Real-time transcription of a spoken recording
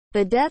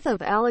The death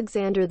of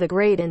Alexander the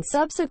Great and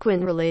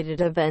subsequent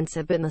related events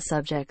have been the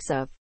subjects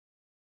of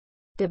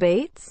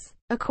debates.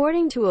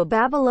 According to a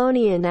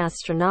Babylonian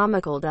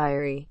astronomical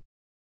diary,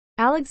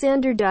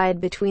 Alexander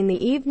died between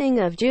the evening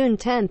of June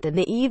 10 and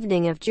the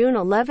evening of June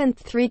 11,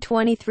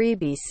 323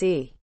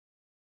 BC,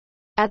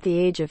 at the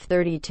age of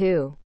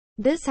 32.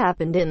 This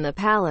happened in the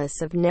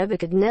palace of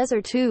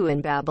Nebuchadnezzar II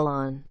in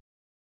Babylon.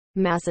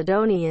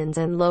 Macedonians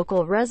and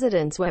local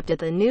residents wept at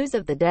the news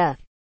of the death,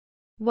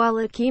 while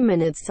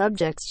Achaemenid's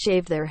subjects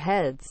shaved their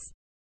heads.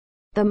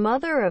 The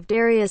mother of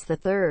Darius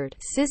III,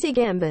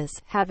 Sysigambis,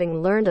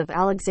 having learned of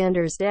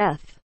Alexander's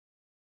death,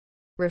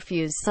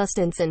 refused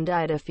sustenance and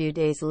died a few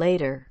days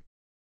later.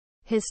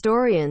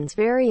 Historians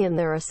vary in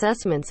their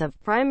assessments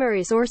of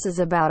primary sources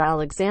about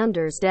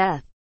Alexander's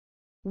death,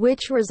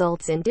 which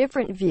results in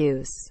different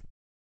views.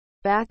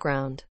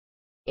 Background: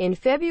 in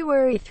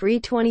February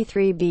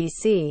 323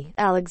 BC,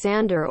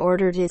 Alexander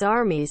ordered his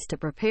armies to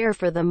prepare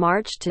for the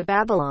march to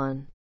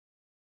Babylon.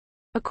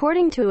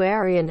 According to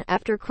Arrian,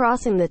 after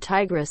crossing the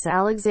Tigris,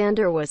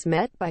 Alexander was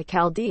met by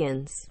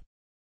Chaldeans,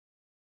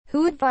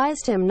 who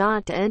advised him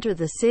not to enter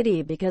the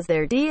city because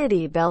their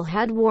deity Bel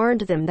had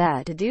warned them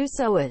that to do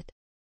so at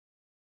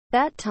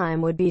that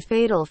time would be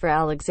fatal for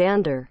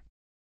Alexander.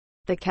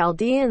 The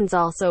Chaldeans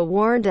also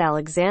warned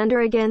Alexander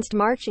against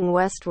marching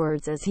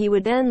westwards, as he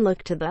would then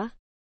look to the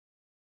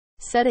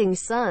setting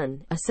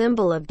sun, a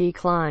symbol of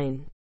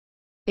decline.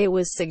 It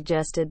was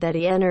suggested that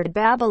he entered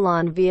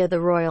Babylon via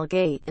the Royal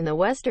Gate in the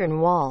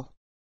western wall,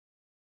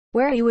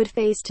 where he would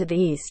face to the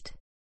east.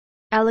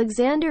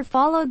 Alexander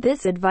followed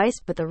this advice,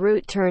 but the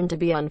route turned to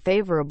be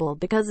unfavorable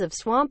because of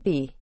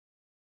swampy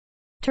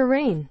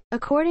terrain.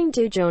 According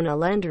to Jonah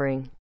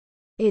Lendering,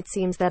 it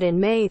seems that in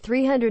May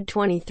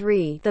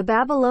 323, the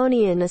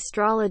Babylonian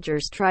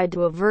astrologers tried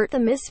to avert the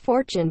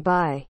misfortune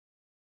by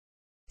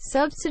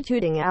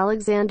substituting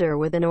Alexander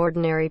with an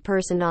ordinary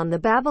person on the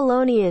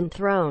Babylonian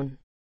throne,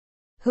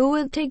 who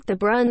would take the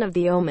brunt of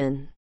the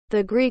omen.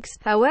 The Greeks,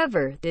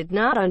 however, did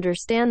not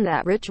understand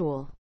that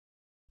ritual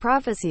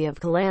prophecy of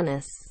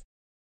Calanus.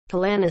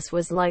 Calanus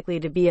was likely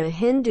to be a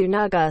Hindu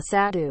Naga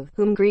sadhu,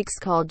 whom Greeks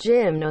called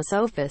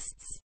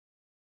gymnosophists.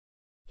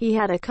 He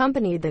had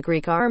accompanied the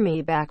Greek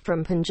army back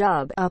from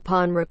Punjab,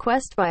 upon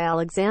request by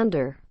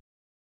Alexander.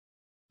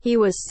 He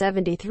was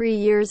 73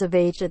 years of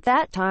age at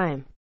that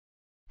time.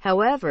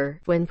 However,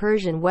 when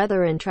Persian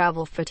weather and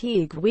travel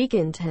fatigue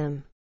weakened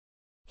him,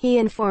 he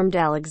informed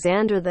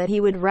Alexander that he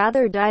would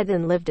rather die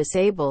than live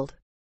disabled.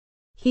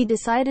 He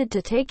decided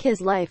to take his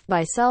life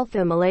by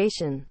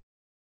self-immolation,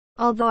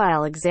 although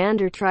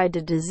Alexander tried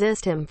to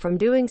desist him from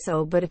doing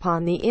so, but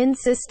upon the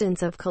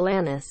insistence of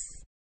Calanus,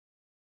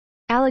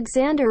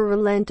 Alexander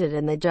relented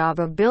and the job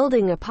of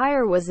building a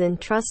pyre was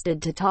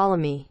entrusted to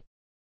Ptolemy.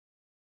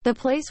 The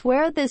place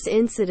where this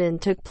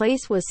incident took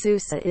place was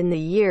Susa in the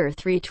year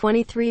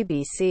 323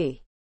 BC.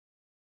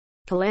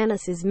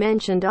 Calanus is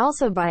mentioned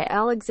also by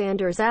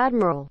Alexander's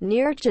admiral,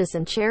 Nearchus,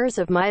 and Chares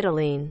of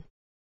Mytilene.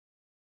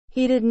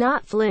 He did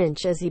not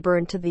flinch as he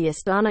burned, to the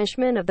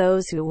astonishment of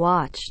those who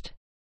watched,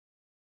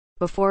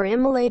 before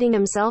immolating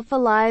himself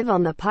alive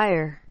on the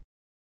pyre.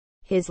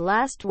 His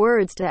last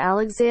words to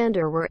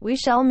Alexander were, "We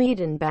shall meet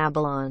in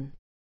Babylon."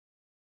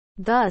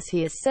 Thus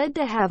he is said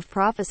to have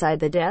prophesied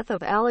the death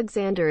of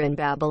Alexander in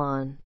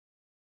Babylon.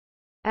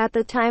 At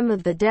the time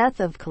of the death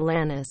of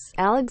Calanus,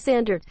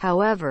 Alexander,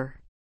 however,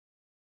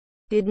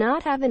 did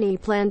not have any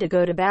plan to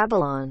go to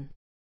Babylon.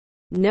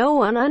 No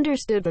one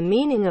understood the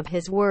meaning of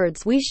his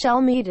words, "We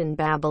shall meet in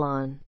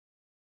Babylon."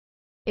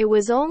 It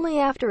was only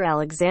after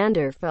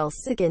Alexander fell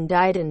sick and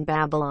died in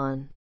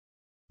Babylon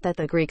that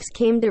the Greeks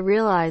came to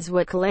realize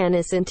what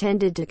Calanus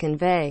intended to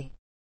convey.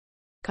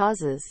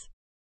 Causes.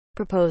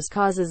 Proposed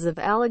causes of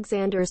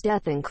Alexander's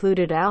death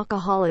included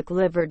alcoholic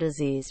liver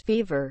disease,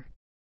 fever,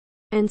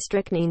 and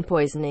strychnine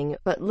poisoning,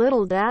 but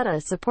little data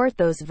support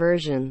those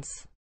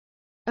versions.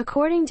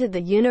 According to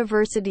the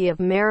University of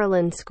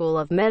Maryland School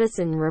of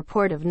Medicine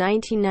report of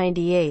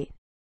 1998,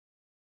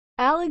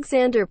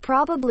 Alexander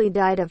probably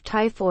died of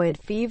typhoid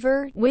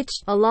fever, which,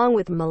 along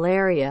with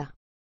malaria,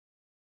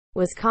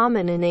 was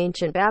common in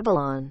ancient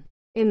Babylon.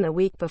 In the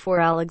week before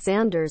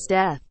Alexander's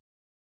death,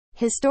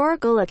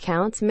 historical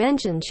accounts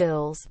mention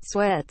chills,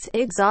 sweats,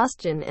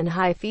 exhaustion, and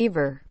high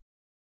fever,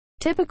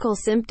 typical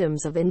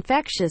symptoms of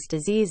infectious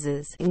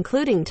diseases,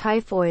 including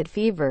typhoid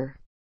fever.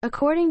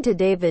 According to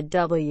David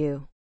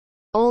W.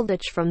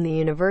 Oldich from the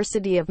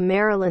University of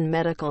Maryland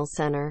Medical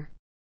Center,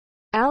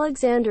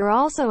 Alexander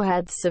also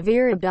had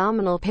severe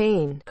abdominal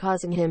pain,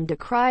 causing him to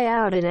cry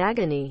out in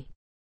agony.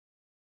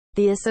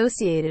 The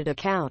associated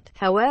account,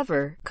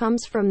 however,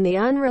 comes from the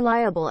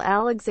unreliable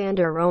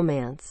Alexander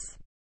Romance.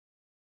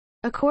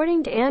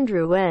 According to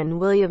Andrew N.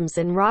 Williams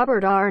and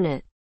Robert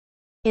Arnott,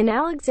 in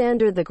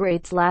Alexander the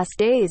Great's last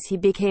days he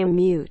became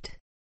mute.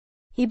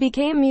 He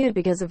became mute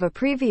because of a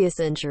previous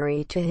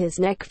injury to his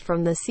neck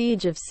from the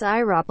siege of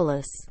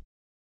Syropolis.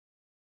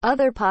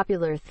 Other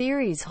popular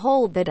theories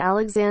hold that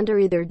Alexander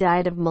either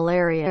died of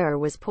malaria or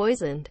was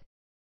poisoned.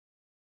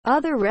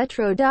 Other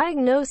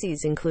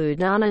retro-diagnoses include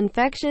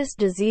non-infectious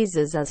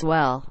diseases as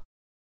well.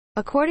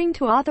 According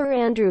to author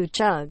Andrew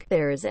Chugg,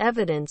 there is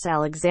evidence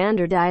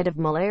Alexander died of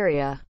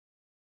malaria,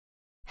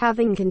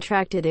 having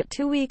contracted it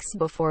 2 weeks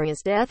before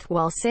his death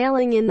while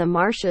sailing in the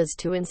marshes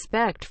to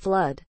inspect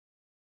flood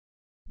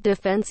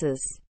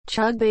defenses.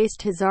 Chugg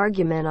based his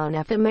argument on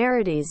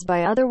ephemerides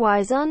by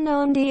otherwise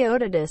unknown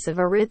Deodatus of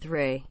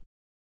Erythrae,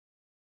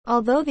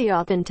 although the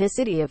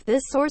authenticity of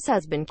this source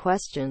has been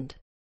questioned.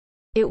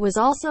 It was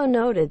also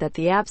noted that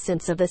the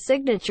absence of the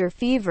signature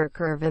fever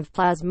curve of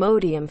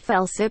Plasmodium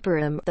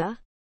falciparum, the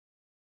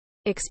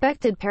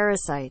expected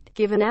parasite,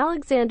 given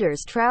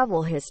Alexander's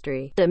travel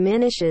history,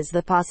 diminishes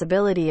the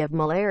possibility of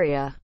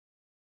malaria.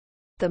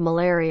 The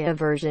malaria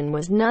version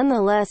was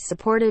nonetheless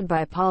supported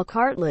by Paul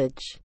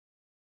Cartledge.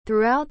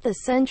 Throughout the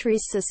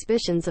centuries,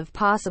 suspicions of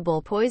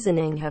possible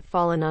poisoning have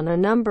fallen on a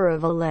number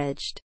of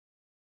alleged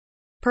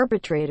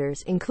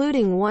perpetrators,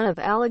 including one of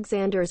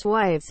Alexander's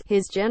wives,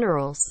 his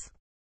generals,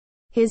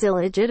 his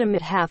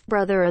illegitimate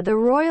half-brother, the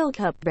royal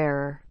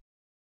cupbearer.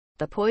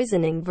 The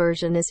poisoning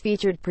version is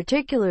featured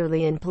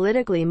particularly in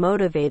politically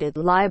motivated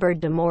Liber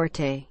de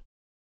Morte.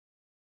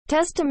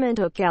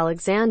 Testamento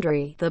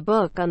Alexandri, the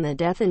book on the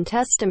death and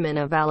testament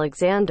of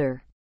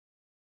Alexander,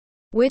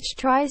 which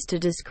tries to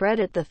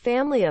discredit the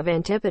family of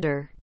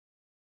Antipater.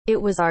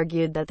 It was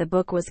argued that the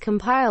book was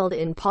compiled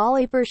in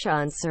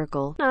Polyperchon's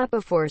circle, not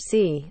before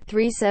c.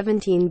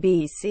 317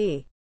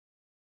 BC.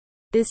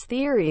 This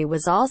theory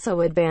was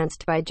also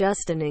advanced by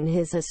Justin in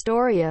his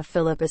Historia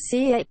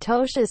Philippici et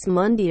Totius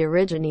Mundi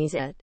Origines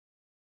et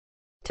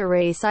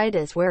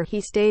Terracitus, where he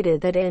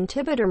stated that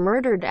Antipater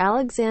murdered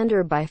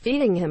Alexander by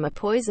feeding him a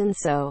poison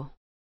so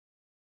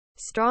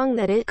strong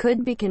that it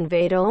could be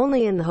conveyed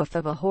only in the hoof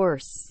of a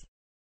horse.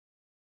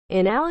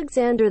 In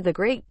Alexander the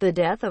Great, the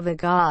Death of a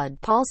God,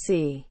 Paul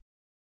C.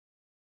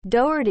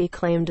 Doherty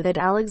claimed that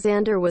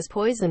Alexander was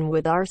poisoned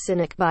with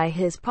arsenic by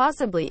his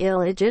possibly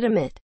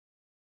illegitimate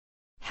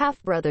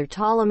half-brother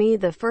Ptolemy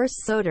I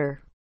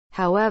Soter.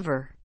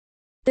 However,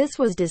 this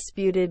was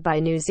disputed by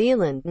New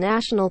Zealand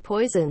National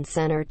Poison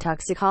Centre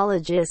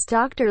toxicologist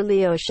Dr.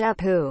 Leo Shep,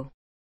 who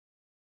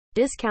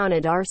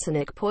discounted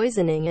arsenic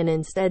poisoning and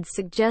instead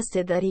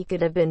suggested that he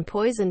could have been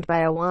poisoned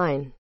by a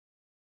wine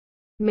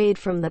made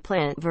from the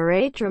plant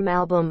Veratrum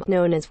album,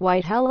 known as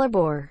white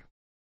hellebore.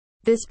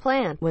 This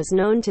plant was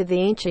known to the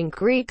ancient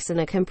Greeks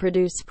and it can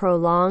produce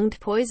prolonged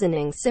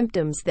poisoning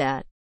symptoms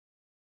that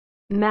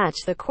match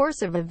the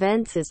course of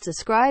events as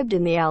described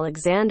in the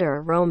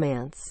Alexander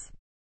romance.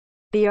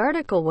 The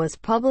article was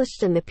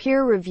published in the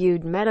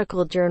peer-reviewed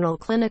medical journal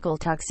Clinical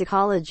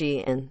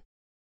Toxicology and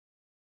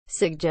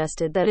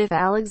suggested that if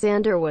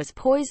Alexander was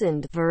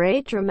poisoned,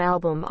 Veratrum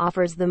album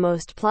offers the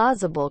most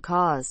plausible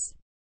cause.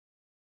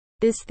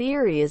 This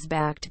theory is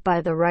backed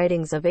by the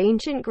writings of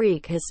ancient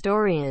Greek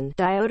historian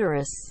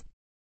Diodorus,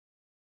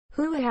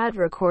 who had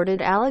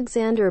recorded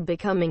Alexander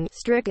becoming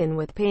stricken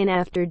with pain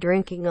after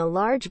drinking a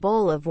large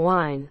bowl of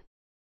wine.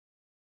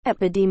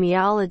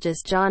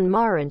 Epidemiologist John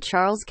Marr and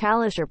Charles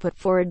Kalischer put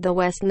forward the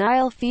West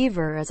Nile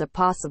fever as a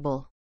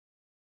possible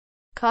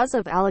cause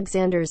of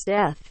Alexander's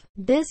death.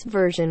 This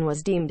version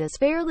was deemed as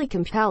fairly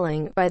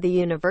compelling by the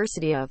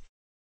University of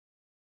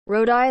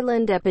Rhode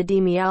Island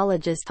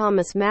epidemiologist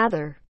Thomas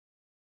Mather,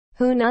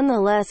 who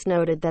nonetheless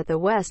noted that the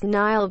West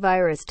Nile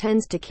virus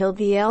tends to kill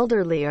the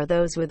elderly or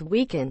those with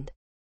weakened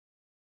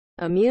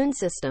immune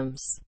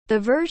systems. The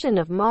version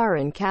of Marr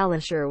and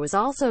Kalischer was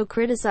also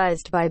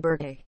criticized by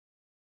Bertie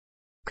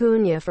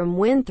Cunha from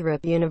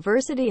Winthrop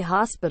University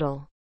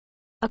Hospital.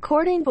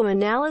 According to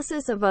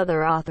analysis of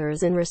other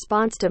authors in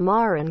response to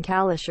Marr and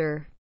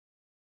Kalischer,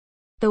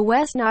 the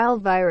West Nile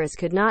virus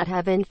could not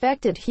have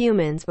infected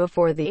humans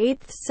before the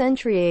 8th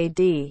century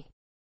AD.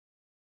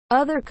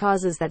 Other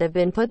causes that have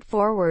been put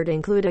forward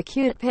include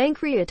acute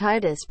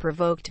pancreatitis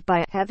provoked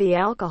by heavy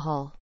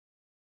alcohol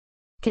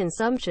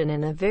consumption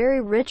in a very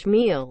rich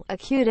meal,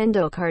 acute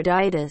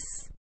endocarditis,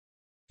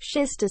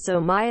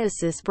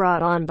 schistosomiasis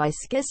brought on by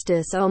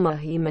Schistosoma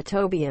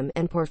hematobium,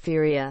 and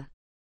porphyria.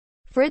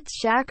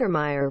 Fritz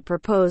Schackermeyer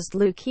proposed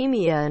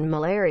leukemia and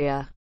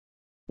malaria.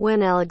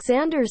 When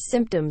Alexander's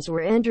symptoms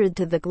were entered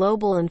to the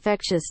Global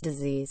Infectious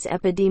Disease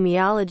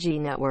Epidemiology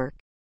Network,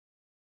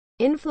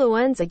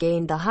 influenza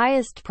gained the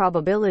highest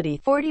probability,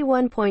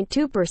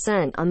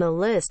 41.2%, on the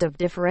list of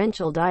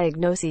differential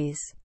diagnoses.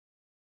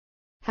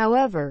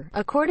 However,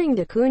 according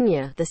to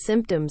Cunha, the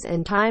symptoms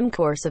and time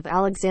course of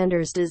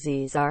Alexander's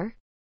disease are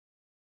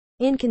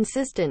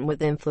inconsistent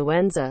with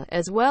influenza,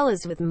 as well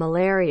as with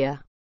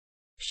malaria,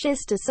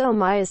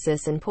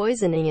 schistosomiasis and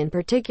poisoning in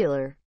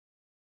particular.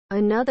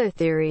 Another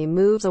theory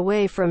moves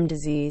away from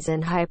disease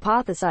and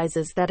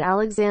hypothesizes that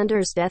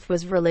Alexander's death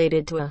was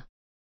related to a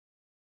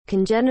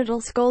congenital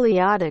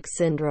scoliotic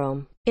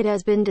syndrome. It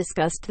has been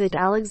discussed that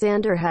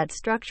Alexander had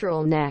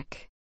structural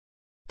neck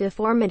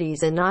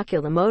deformities and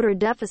oculomotor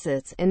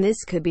deficits, and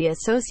this could be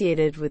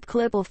associated with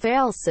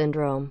Klippel-Feil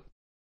syndrome,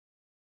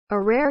 a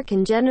rare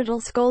congenital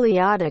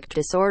scoliotic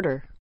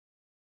disorder.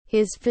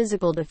 His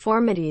physical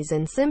deformities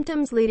and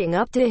symptoms leading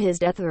up to his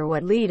death are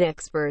what lead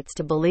experts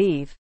to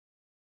believe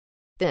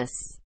this.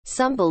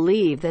 Some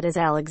believe that as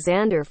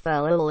Alexander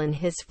fell ill in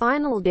his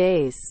final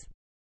days,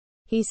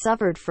 he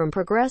suffered from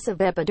progressive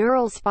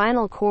epidural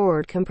spinal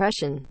cord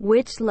compression,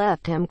 which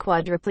left him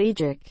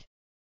quadriplegic.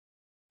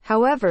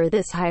 However,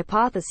 this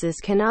hypothesis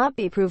cannot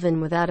be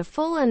proven without a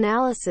full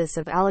analysis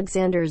of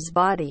Alexander's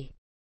body.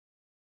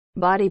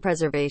 Body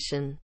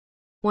preservation.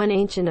 One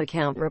ancient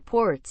account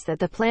reports that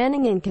the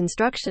planning and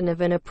construction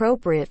of an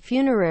appropriate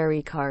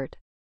funerary cart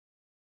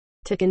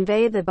to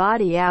convey the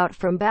body out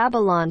from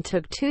Babylon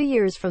took 2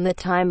 years from the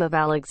time of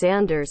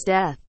Alexander's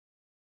death.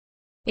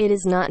 It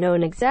is not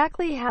known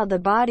exactly how the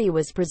body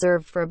was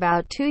preserved for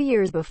about 2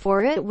 years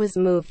before it was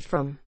moved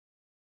from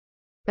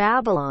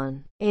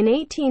Babylon. In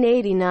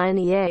 1889,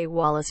 E.A.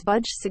 Wallace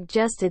Budge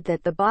suggested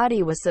that the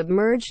body was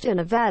submerged in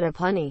a vat of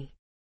honey,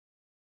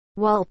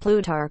 while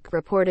Plutarch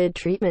reported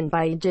treatment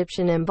by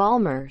Egyptian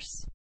embalmers.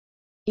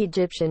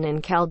 Egyptian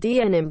and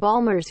Chaldean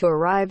embalmers who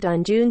arrived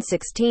on June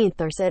 16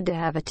 are said to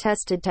have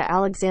attested to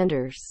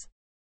Alexander's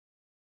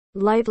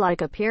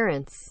lifelike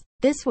appearance.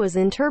 This was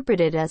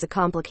interpreted as a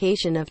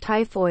complication of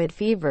typhoid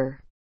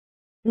fever,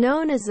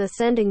 known as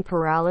ascending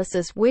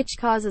paralysis, which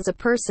causes a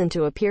person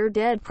to appear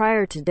dead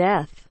prior to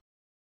death.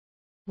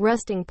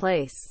 Resting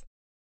place.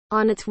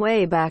 On its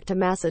way back to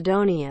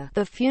Macedonia,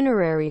 the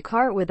funerary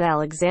cart with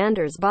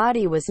Alexander's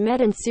body was met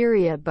in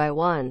Syria by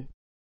one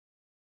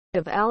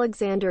of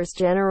Alexander's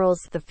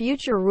generals, the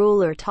future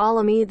ruler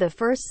Ptolemy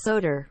I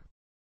Soter.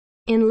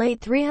 In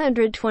late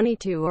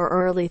 322 or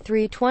early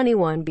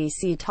 321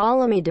 BC,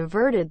 Ptolemy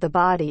diverted the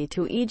body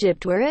to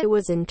Egypt, where it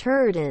was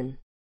interred in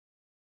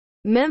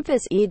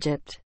Memphis,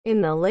 Egypt.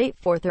 In the late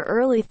 4th or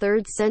early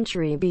 3rd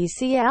century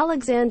BC,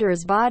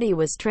 Alexander's body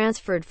was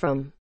transferred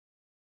from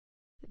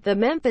the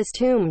Memphis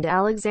tomb to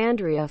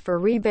Alexandria for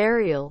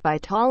reburial by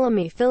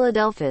Ptolemy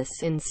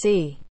Philadelphus in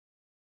c.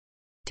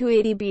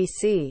 280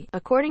 BC,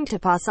 according to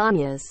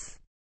Pausanias.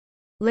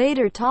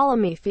 Later,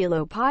 Ptolemy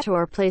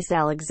Philopator placed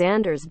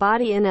Alexander's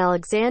body in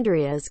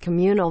Alexandria's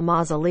communal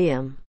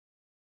mausoleum.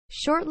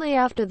 Shortly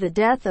after the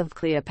death of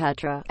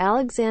Cleopatra,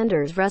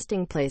 Alexander's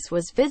resting place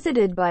was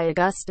visited by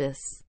Augustus,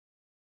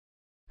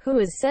 who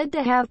is said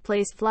to have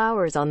placed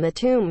flowers on the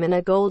tomb and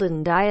a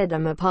golden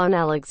diadem upon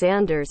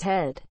Alexander's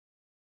head.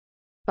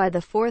 By the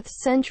 4th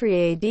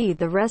century AD,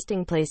 the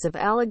resting place of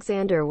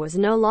Alexander was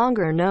no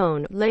longer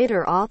known.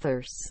 Later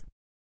authors,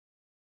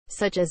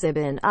 such as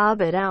Ibn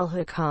Abd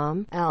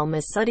al-Hakam,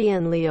 al-Masudi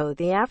and Leo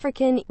the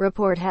African,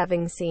 report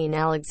having seen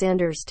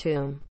Alexander's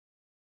tomb.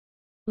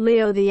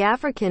 Leo the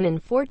African in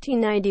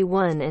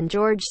 1491 and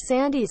George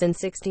Sandys in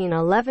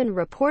 1611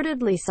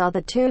 reportedly saw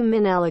the tomb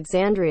in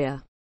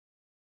Alexandria.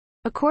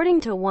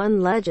 According to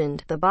one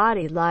legend, the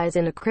body lies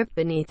in a crypt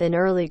beneath an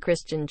early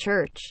Christian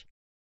church.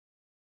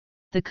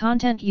 The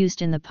content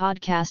used in the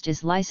podcast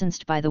is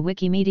licensed by the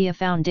Wikimedia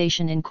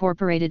Foundation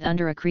Incorporated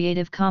under a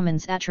Creative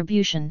Commons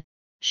Attribution,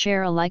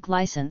 Share Alike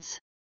license.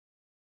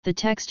 The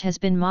text has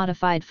been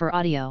modified for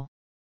audio.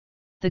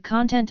 The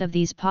content of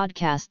these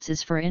podcasts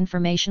is for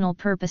informational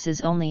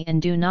purposes only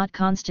and do not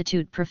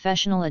constitute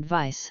professional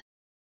advice.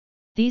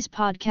 These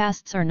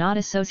podcasts are not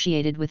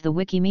associated with the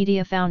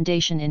Wikimedia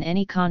Foundation in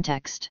any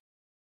context.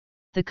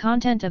 The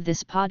content of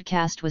this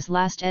podcast was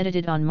last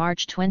edited on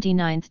March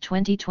 29,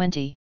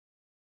 2020.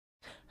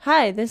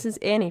 Hi, this is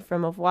Annie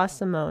from Au revoir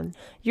Simone.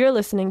 You're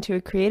listening to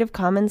a Creative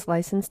Commons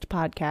licensed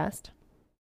podcast.